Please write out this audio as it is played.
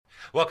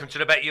Welcome to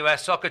the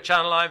BetUS Soccer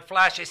Channel. I'm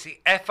Flash. It's the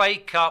FA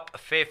Cup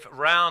 5th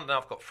round, and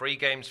I've got 3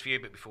 games for you.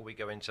 But before we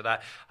go into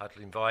that, I'd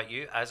invite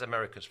you, as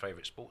America's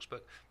favourite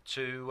sportsbook,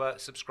 to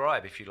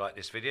subscribe if you like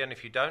this video, and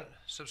if you don't,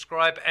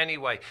 subscribe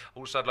anyway.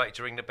 Also, I'd like you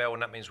to ring the bell,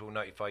 and that means we'll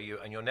notify you,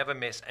 and you'll never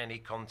miss any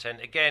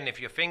content again. If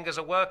your fingers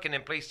are working,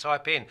 then please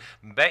type in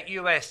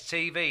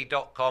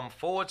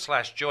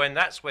betustv.com/join.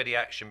 That's where the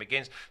action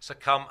begins. So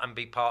come and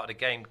be part of the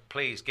game.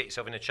 Please get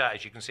yourself in the chat.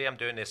 As you can see, I'm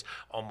doing this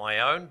on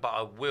my own, but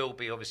I will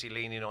be obviously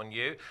leaning on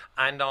you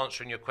and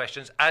answering your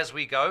questions as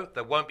we go.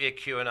 There won't be a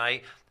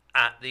Q&A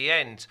at the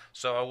end.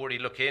 So I already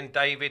look in.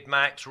 David,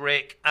 Max,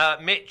 Rick,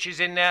 Mitch is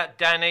in there.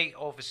 Danny,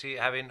 obviously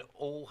having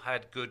all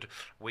had good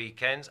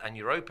weekends. And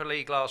Europa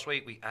League last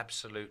week, we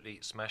absolutely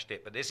smashed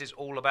it. But this is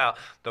all about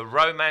the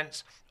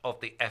romance of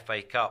the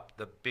FA Cup,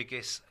 the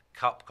biggest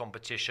cup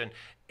competition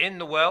in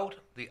the world,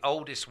 the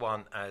oldest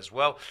one as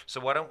well. So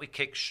why don't we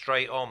kick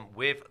straight on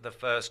with the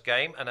first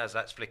game? And as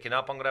that's flicking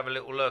up, I'm going to have a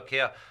little look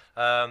here.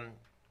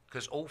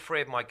 Because all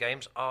 3 of my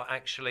games are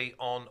actually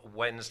on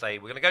Wednesday.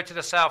 We're going to go to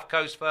the South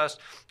Coast first.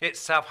 It's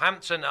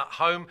Southampton at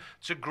home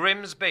to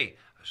Grimsby.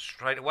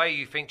 Straight away,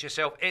 you think to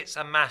yourself, it's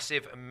a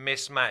massive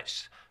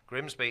mismatch.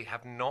 Grimsby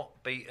have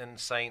not beaten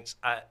Saints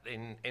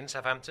in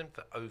Southampton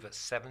for over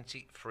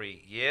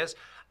 73 years.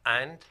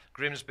 And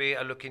Grimsby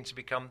are looking to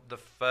become the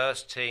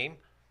first team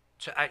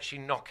to actually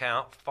knock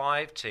out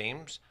 5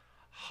 teams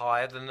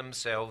higher than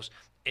themselves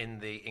in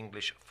the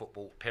English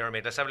football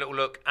pyramid. Let's have a little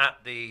look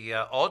at the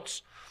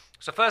odds.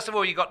 So first of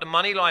all, you got the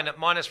money line at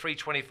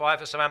 -325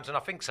 for Southampton.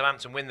 I think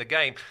Southampton win the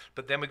game,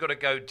 but then we've got to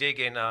go dig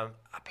in a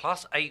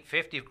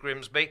 +850 of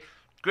Grimsby.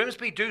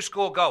 Grimsby do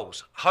score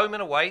goals. Home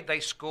and away, they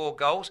score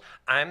goals,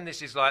 and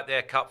this is like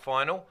their cup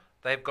final.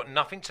 They've got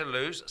nothing to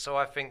lose, so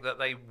I think that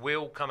they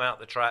will come out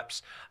the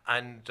traps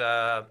and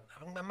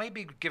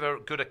maybe give a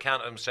good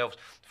account of themselves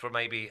for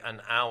maybe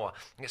an hour.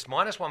 It's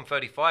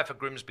 -135 for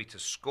Grimsby to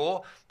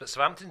score, but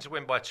Southampton to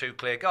win by 2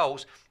 clear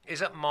goals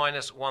is at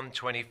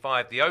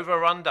 -125. The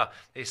over-under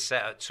is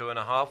set at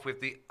 2.5,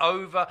 with the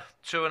over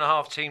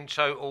 2.5 team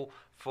total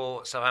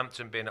for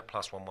Southampton being at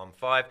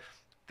 +115.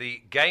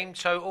 The game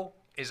total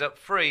is at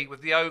 3,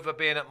 with the over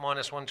being at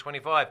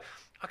 -125.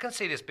 I can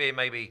see this being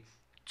maybe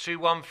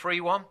 2-1,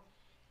 3-1.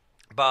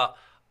 But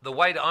the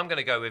way that I'm going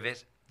to go with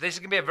it, this is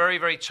going to be a very,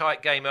 very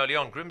tight game early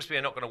on. Grimsby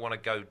are not going to want to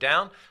go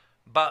down.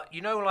 But,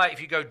 you know, like if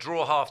you go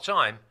draw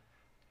half-time,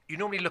 you're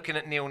normally looking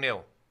at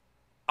 0-0.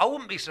 I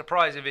wouldn't be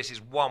surprised if this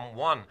is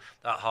 1-1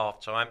 at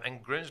half-time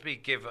and Grimsby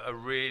give a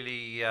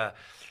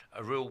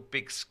real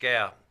big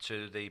scare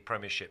to the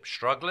Premiership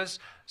strugglers.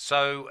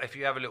 So if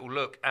you have a little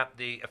look at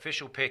the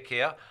official pick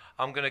here,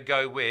 I'm going to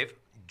go with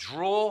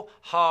draw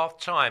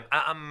half-time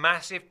at a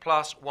massive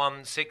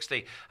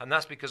 +160. And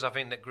that's because I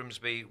think that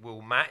Grimsby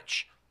will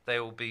match.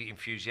 They will be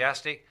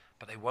enthusiastic,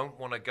 but they won't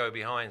want to go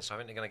behind. So I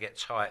think they're going to get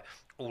tight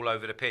all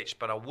over the pitch.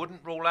 But I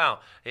wouldn't rule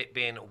out it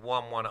being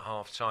 1-1 at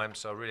half-time.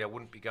 So really I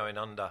wouldn't be going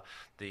under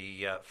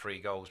the 3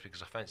 goals,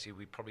 because I fancy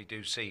we probably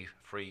do see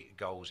 3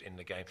 goals in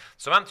the game.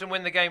 Southampton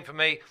win the game for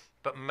me,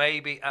 but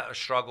maybe at a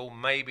struggle,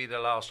 maybe the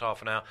last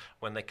half an hour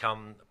when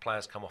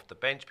players come off the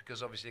bench,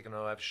 because obviously they're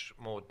going to have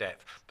more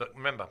depth. But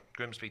remember,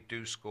 Grimsby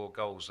do score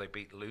goals. They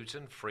beat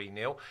Luton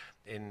 3-0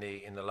 in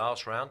the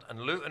last round,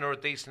 and Luton are a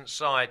decent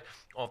side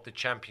of the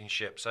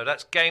Championship. So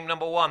that's game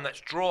number 1. That's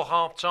draw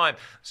half-time.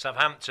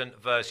 Southampton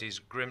versus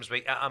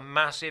Grimsby at a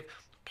massive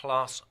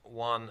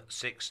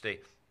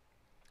 +160.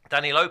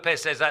 Danny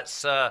Lopez says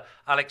that's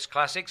Alex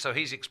Classic, so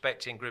he's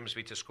expecting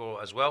Grimsby to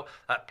score as well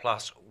at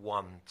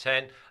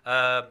 +110.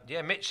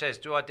 Mitch says,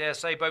 do I dare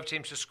say both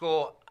teams to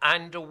score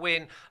and a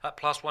win at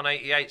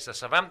 +188? So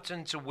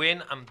Southampton to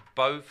win and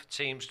both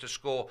teams to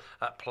score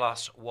at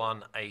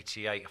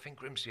 +188. I think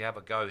Grimsby have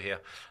a go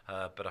here,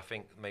 but I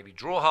think maybe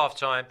draw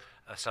half-time,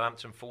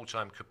 Southampton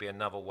full-time could be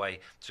another way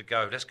to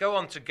go. Let's go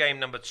on to game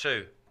number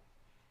 2.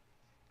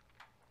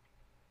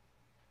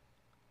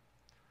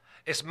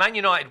 It's Man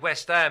United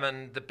West Ham,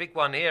 and the big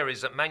one here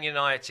is that Man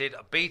United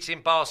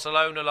beating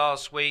Barcelona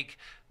last week.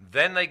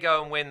 Then they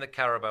go and win the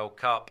Carabao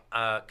Cup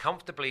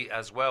comfortably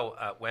as well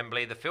at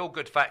Wembley. The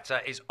feel-good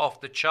factor is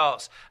off the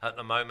charts at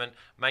the moment.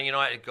 Man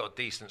United got a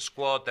decent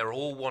squad. They're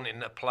all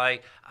wanting to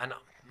play. And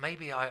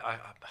maybe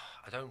I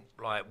don't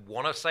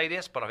want to say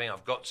this, but I think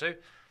I've got to.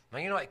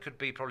 Man United could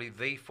be probably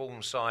the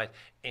form side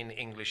in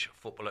English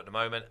football at the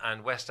moment,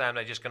 and West Ham,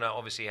 they're just going to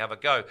obviously have a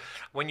go.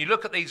 When you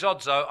look at these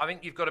odds, though, I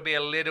think you've got to be a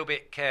little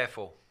bit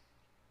careful.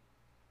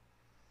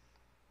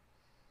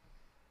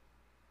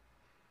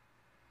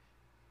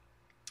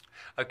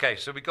 Okay,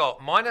 so we got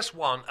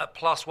 -1 at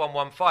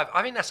 +115.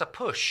 I think that's a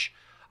push.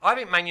 I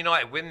think Man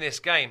United win this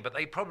game, but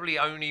they probably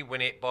only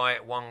win it by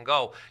 1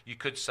 goal. You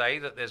could say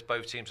that there's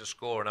both teams to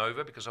score and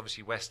over, because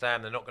obviously West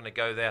Ham, they're not going to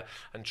go there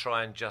and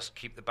try and just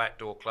keep the back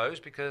door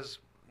closed, because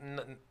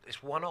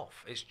it's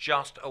one-off. It's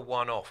just a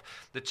one-off.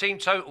 The team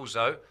totals,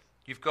 though,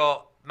 you've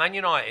got Man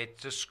United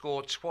to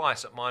score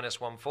twice at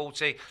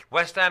 -140.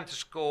 West Ham to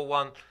score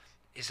 1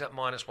 is at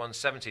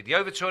 -170. The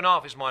over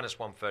 2.5 is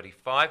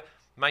 -135.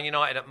 Man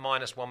United at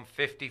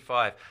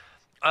 -155.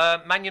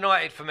 Man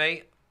United, for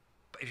me,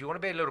 if you want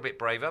to be a little bit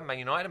braver, Man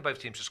United and both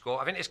teams to score.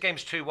 I think this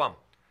game's 2-1.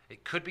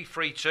 It could be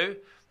 3-2,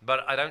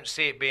 but I don't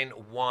see it being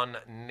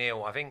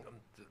 1-0. I think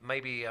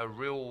maybe a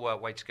real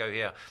way to go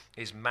here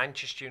is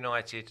Manchester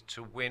United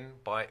to win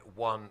by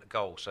 1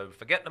 goal. So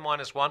forget the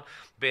 -1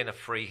 being a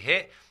free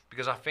hit,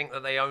 because I think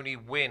that they only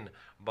win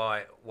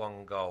by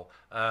 1 goal.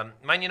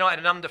 Man United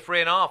and under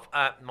 3.5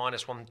 at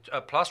 -1,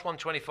 plus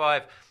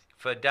 125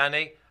 for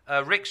Danny.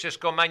 Rick's just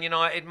gone Man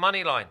United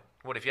money line.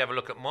 What if you have a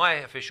look at my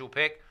official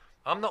pick?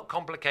 I'm not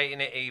complicating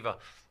it either.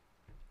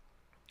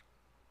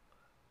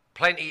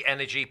 Plenty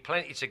energy,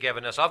 plenty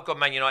togetherness. I've got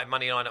Man United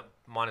money line at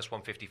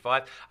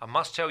 -155. I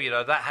must tell you,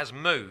 though, that has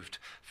moved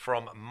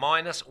from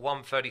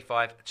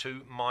 -135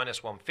 to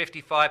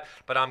 -155,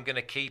 but I'm going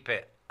to keep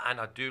it.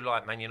 And I do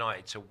like Man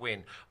United to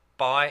win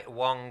by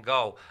 1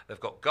 goal. They've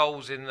got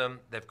goals in them,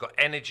 they've got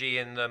energy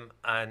in them,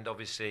 and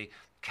obviously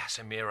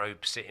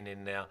Casemiro sitting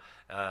in there.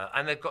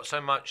 And they've got so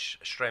much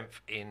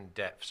strength in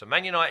depth. So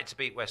Man United to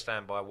beat West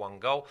Ham by 1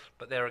 goal.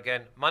 But there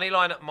again, money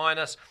line at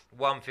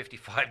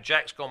 -155.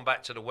 Jack's gone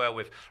back to the well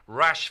with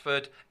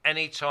Rashford,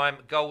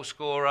 anytime goal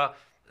scorer,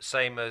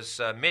 same as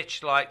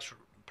Mitch likes,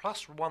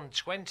 plus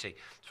 120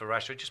 for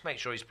Rashford. Just make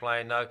sure he's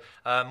playing, though.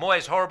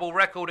 Moyes' horrible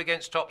record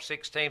against top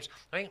 6 teams.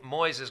 I think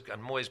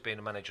Moyes being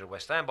the manager of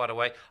West Ham, by the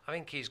way, I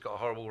think he's got a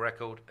horrible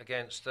record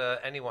against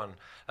anyone.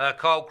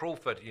 Kyle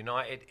Crawford,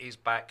 United is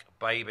back,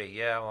 baby.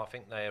 Yeah, well, I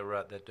think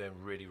they're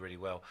doing really, really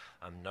well,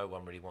 and no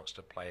one really wants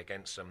to play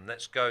against them.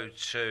 Let's go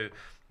to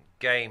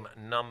game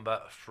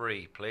number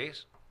 3,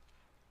 please.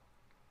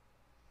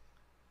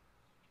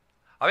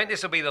 I think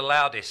this will be the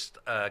loudest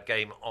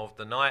game of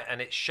the night,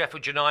 and it's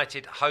Sheffield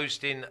United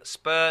hosting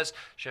Spurs.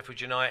 Sheffield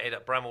United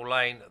at Bramall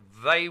Lane,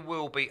 they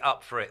will be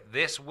up for it.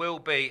 This will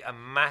be a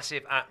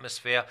massive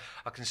atmosphere.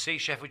 I can see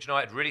Sheffield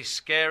United really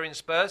scaring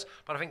Spurs,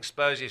 but I think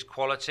Spurs is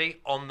quality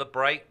on the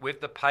break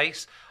with the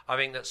pace. I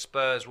think that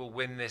Spurs will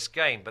win this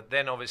game, but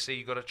then obviously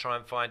you've got to try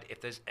and find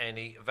if there's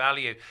any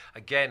value.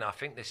 Again, I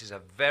think this is a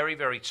very,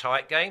 very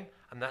tight game,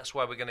 and that's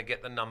why we're going to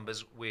get the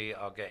numbers we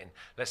are getting.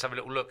 Let's have a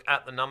little look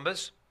at the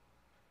numbers.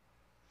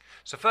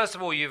 So first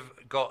of all,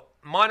 you've got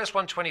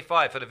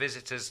 -125 for the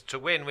visitors to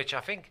win, which I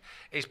think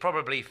is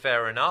probably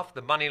fair enough.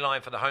 The money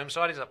line for the home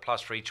side is at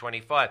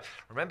 +325.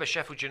 Remember,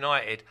 Sheffield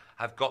United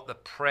have got the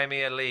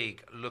Premier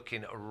League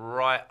looking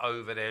right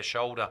over their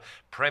shoulder.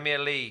 Premier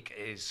League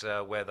is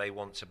where they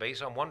want to be.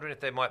 So I'm wondering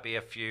if there might be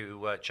a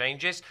few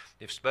changes.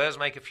 If Spurs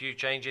make a few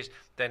changes,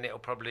 then it'll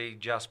probably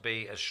just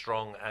be as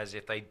strong as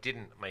if they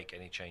didn't make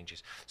any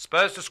changes.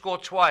 Spurs to score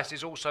twice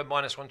is also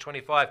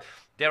 -125.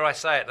 Dare I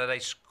say it, that they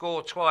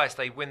score twice,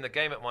 they win the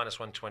game at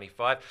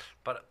 -125.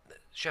 But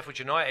Sheffield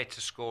United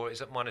to score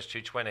is at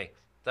 -220.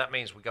 That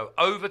means we go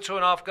over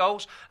 2.5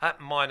 goals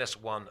at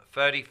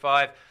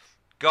 -135.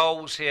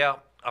 Goals here,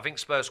 I think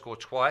Spurs score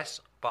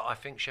twice, but I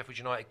think Sheffield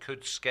United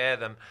could scare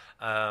them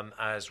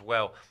as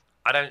well.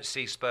 I don't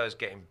see Spurs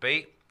getting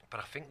beat, but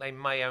I think they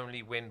may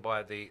only win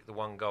by the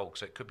 1 goal.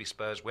 So it could be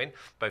Spurs win,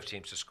 both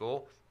teams to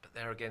score. But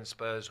there again,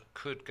 Spurs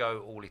could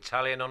go all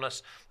Italian on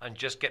us and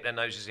just get their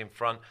noses in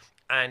front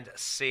and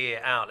see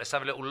it out. Let's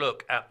have a little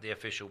look at the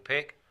official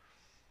pick.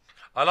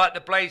 I like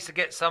the Blades to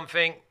get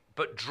something,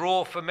 but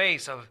draw for me.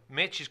 So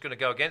Mitch is going to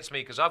go against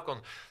me because I've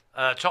gone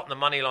top the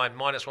money line,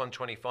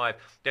 -125.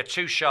 They're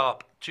too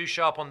sharp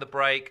on the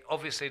break.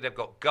 Obviously, they've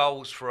got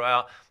goals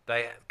throughout.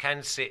 They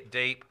can sit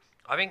deep.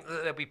 I think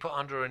that they'll be put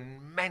under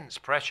immense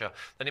pressure.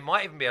 And it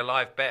might even be a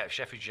live bet of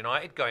Sheffield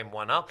United going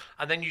 1 up,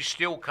 and then you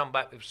still come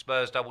back with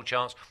Spurs double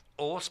chance,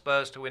 or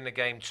Spurs to win the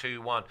game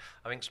 2-1.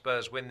 I think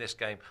Spurs win this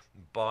game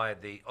by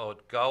the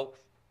odd goal.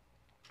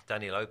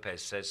 Danny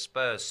Lopez says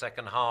Spurs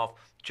second half,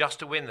 just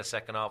to win the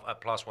second half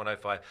at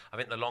 +105. I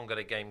think the longer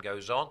the game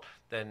goes on,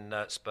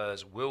 then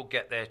Spurs will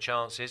get their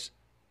chances.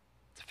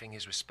 The thing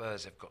is with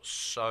Spurs, they've got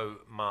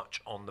so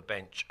much on the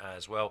bench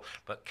as well.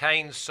 But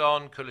Kane,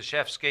 Son,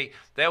 Kulusevski,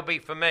 they'll be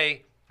for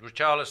me.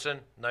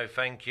 Richarlison, no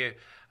thank you.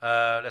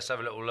 Let's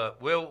have a little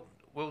look.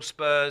 Will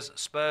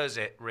Spurs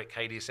it, Rick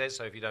Haley says.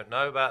 So if you don't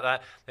know about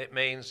that, it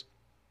means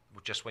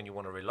just when you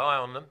want to rely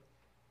on them,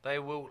 they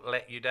will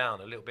let you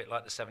down, a little bit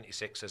like the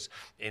 76ers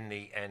in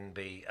the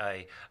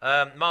NBA.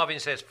 Marvin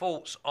says,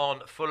 thoughts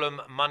on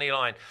Fulham money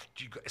line.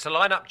 It's a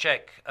line-up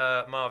check,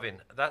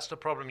 Marvin. That's the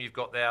problem you've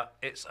got there.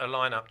 It's a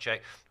line-up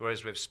check.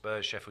 Whereas with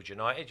Spurs, Sheffield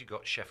United, you've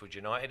got Sheffield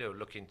United who are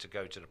looking to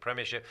go to the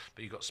Premiership,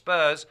 but you've got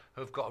Spurs who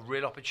have got a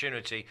real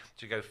opportunity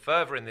to go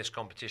further in this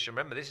competition.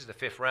 Remember, this is the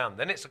 5th round.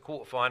 Then it's the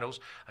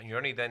quarterfinals, and you're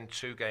only then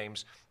 2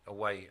 games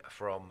away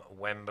from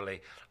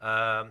Wembley.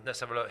 Let's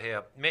have a look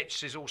here.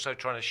 Mitch is also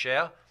trying to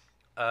share.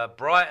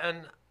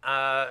 Brighton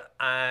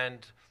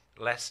and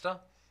Leicester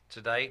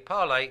today.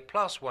 Parlay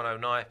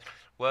 +109.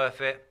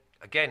 Worth it.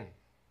 Again,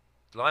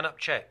 line-up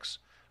checks.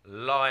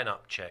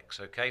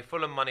 Okay,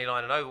 Fulham money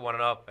line and over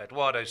 1.5.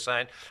 Eduardo's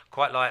saying,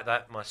 quite like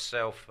that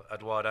myself,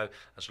 Eduardo,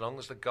 as long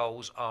as the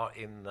goals are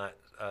in that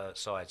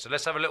side. So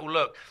let's have a little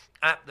look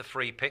at the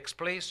free picks,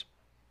 please.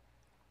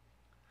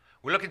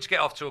 We're looking to get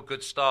off to a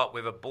good start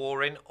with a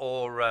boring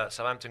or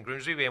Southampton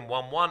Grimsby being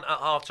 1-1 at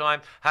half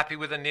time. Happy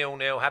with a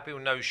 0-0, happy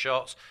with no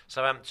shots.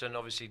 Southampton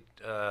obviously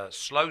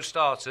slow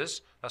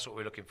starters. That's what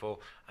we're looking for.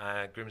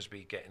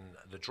 Grimsby getting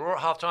the draw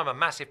at half time, a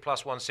massive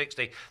plus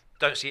 160.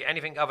 Don't see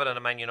anything other than a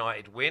Man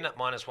United win at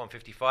minus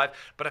 155,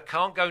 but I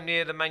can't go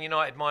near the Man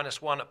United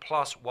 -1 at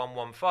plus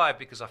 115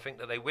 because I think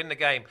that they win the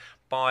game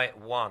by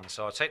 1.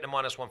 So I'll take the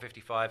minus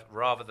 155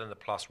 rather than the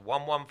plus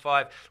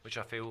 115, which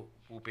I feel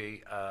will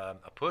be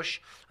a push.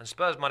 And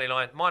Spurs money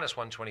line minus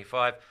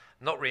 125,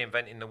 not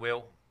reinventing the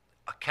wheel.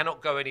 I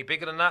cannot go any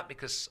bigger than that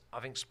because I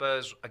think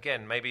Spurs,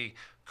 again, maybe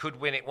could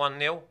win it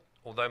 1-0,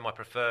 although my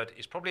preferred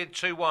is probably a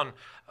 2-1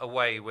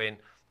 away win.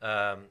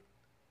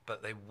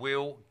 But they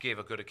will give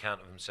a good account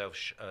of themselves,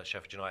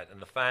 Sheffield United,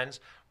 and the fans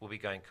will be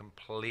going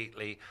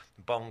completely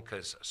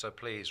bonkers. So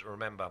please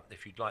remember,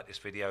 if you'd like this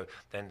video,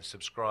 then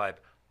subscribe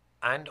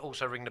and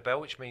also ring the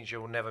bell, which means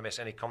you'll never miss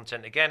any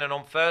content again. And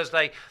on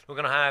Thursday, we're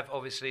going to have,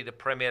 obviously, the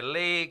Premier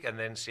League, and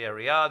then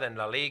Serie A, then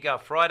La Liga,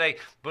 Friday,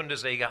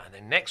 Bundesliga, and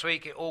then next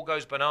week it all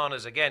goes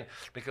bananas again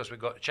because we've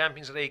got the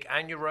Champions League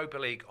and Europa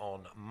League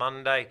on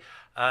Monday.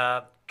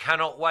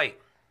 Cannot wait.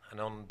 And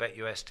on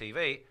BetUS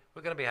TV,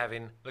 we're going to be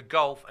having the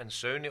golf, and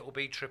soon it will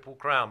be Triple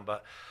Crown.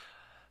 But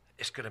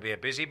it's going to be a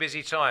busy,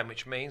 busy time,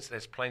 which means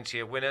there's plenty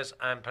of winners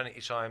and plenty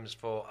of times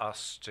for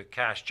us to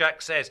cash.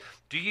 Jack says,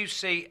 do you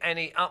see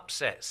any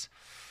upsets?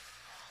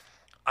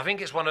 I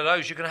think it's one of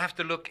those. You're going to have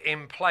to look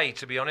in play,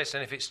 to be honest.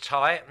 And if it's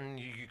tight and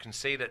you can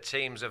see that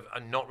teams are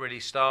not really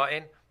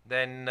starting,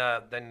 then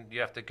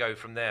you have to go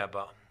from there.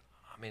 But,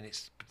 I mean,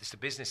 it's the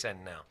business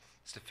end now.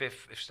 It's the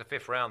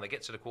fifth round. They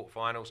get to the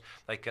quarterfinals.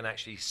 They can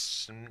actually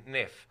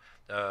sniff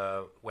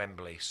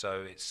Wembley.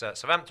 So it's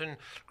Southampton,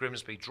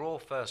 Grimsby draw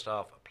first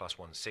half at plus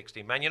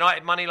 160. Man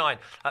United money line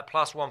at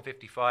plus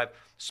 155.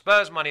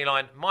 Spurs money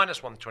line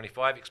minus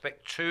 125.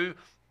 Expect two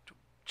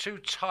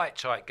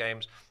tight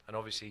games, and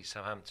obviously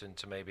Southampton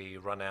to maybe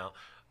run out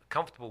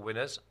comfortable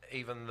winners,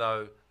 even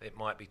though it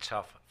might be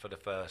tough for the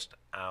first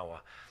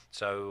hour.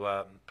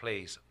 So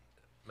please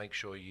make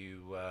sure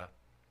you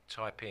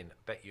type in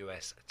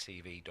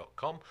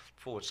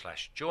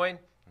betustv.com/join,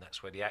 and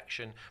that's where the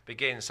action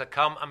begins. So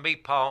come and be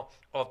part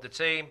of the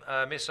team.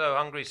 Miss So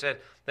Hungry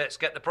said, let's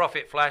get the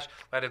profit flash.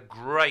 We had a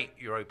great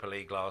Europa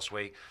League last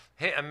week.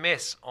 Hit and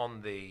miss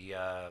on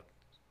the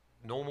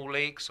normal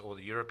leagues or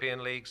the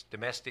European leagues,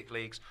 domestic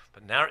leagues,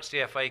 but now it's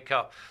the FA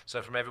Cup.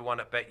 So from everyone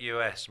at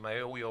BetUS,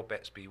 may all your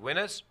bets be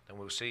winners, and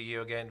we'll see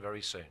you again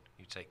very soon.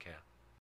 You take care.